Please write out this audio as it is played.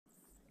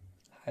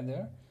Hi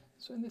there.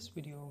 So in this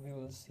video we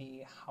will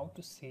see how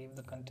to save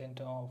the content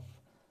of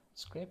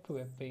scraped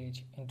web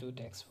page into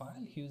text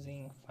file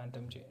using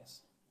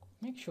PhantomJS.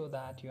 Make sure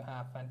that you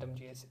have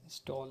PhantomJS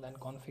installed and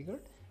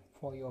configured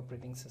for your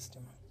operating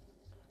system.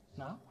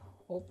 Now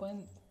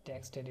open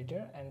text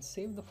editor and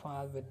save the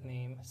file with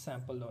name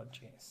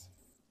sample.js.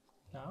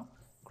 Now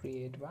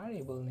create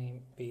variable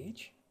name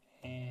page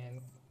and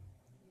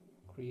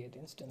create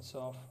instance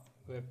of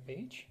web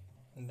page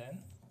and then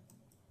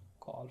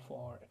call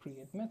for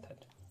create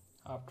method.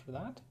 After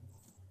that,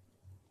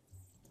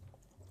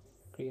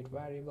 create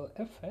variable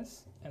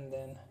fs and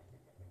then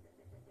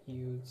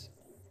use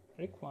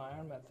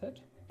require method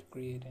to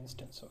create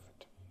instance of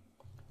it.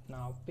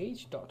 Now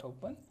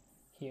page.open,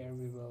 here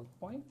we will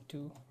point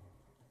to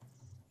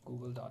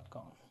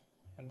google.com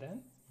and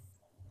then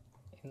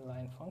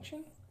inline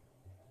function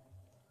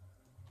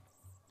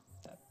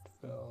that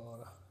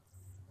will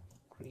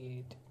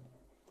create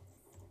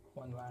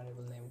one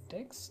variable named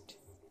text,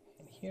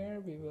 and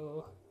here we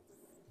will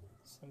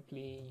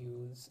simply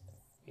use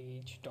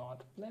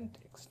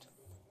page.blendText.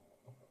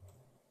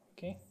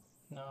 Okay,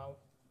 now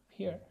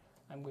here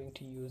I'm going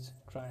to use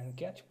try and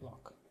catch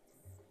block.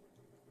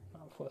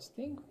 Now first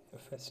thing,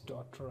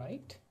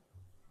 fs.write,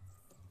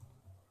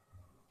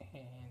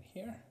 and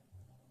here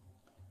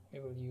we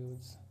will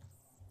use,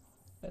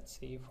 let's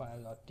say,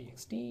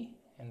 file.txt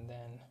and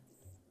then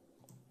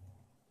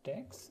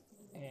text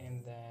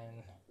and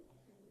then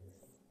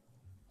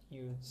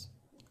use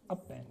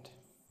append.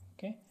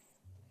 Okay,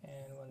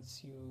 and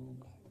once you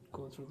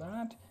go through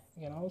that,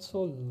 you can also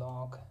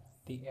log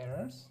the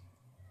errors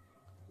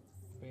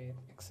with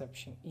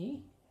exception e,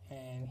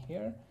 and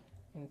here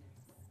in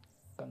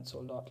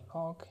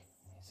console.log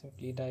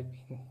simply type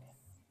in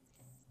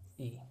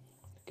e.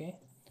 Okay,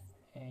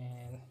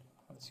 and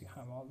once you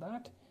have all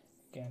that,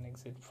 you can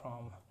exit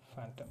from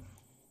Phantom.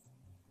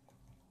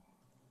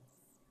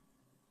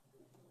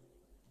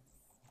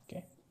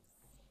 Okay,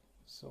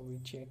 so we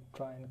check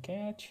try and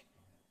catch,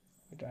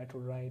 we try to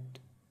write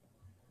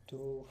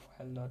to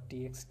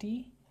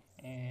file.txt,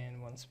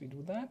 and once we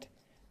do that,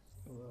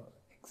 we will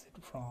exit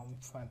from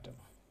Phantom.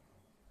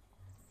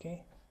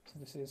 Okay, so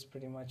this is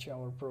pretty much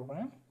our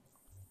program.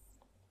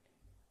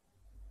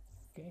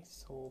 Okay,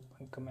 so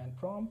open command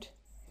prompt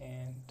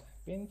and type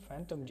in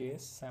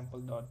PhantomJS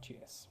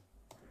sample.js.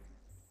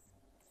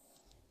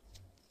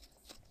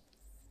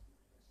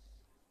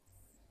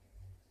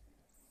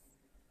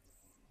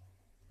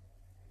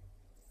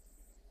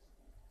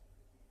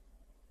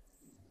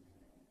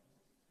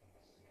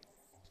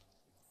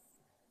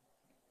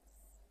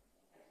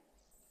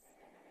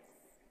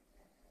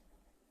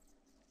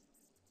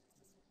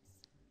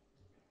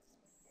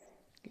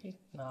 Okay,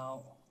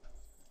 now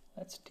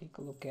let's take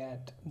a look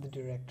at the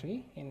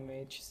directory in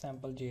which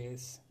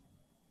sample.js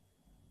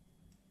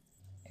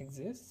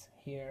exists.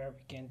 Here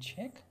we can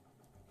check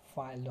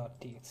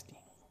file.txt.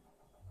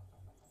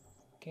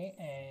 Okay,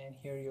 and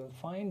here you'll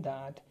find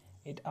that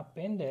it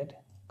appended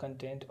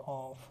content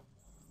of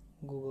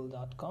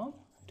google.com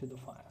to the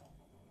file.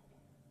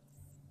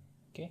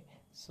 Okay,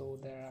 so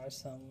there are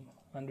some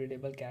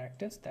unreadable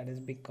characters, that is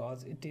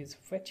because it is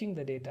fetching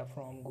the data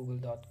from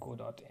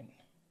google.co.in.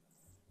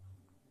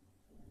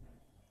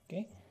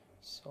 Okay,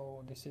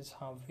 so this is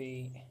how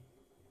we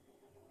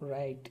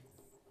write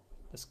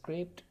the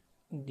scraped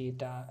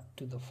data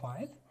to the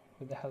file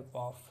with the help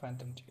of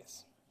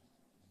PhantomJS.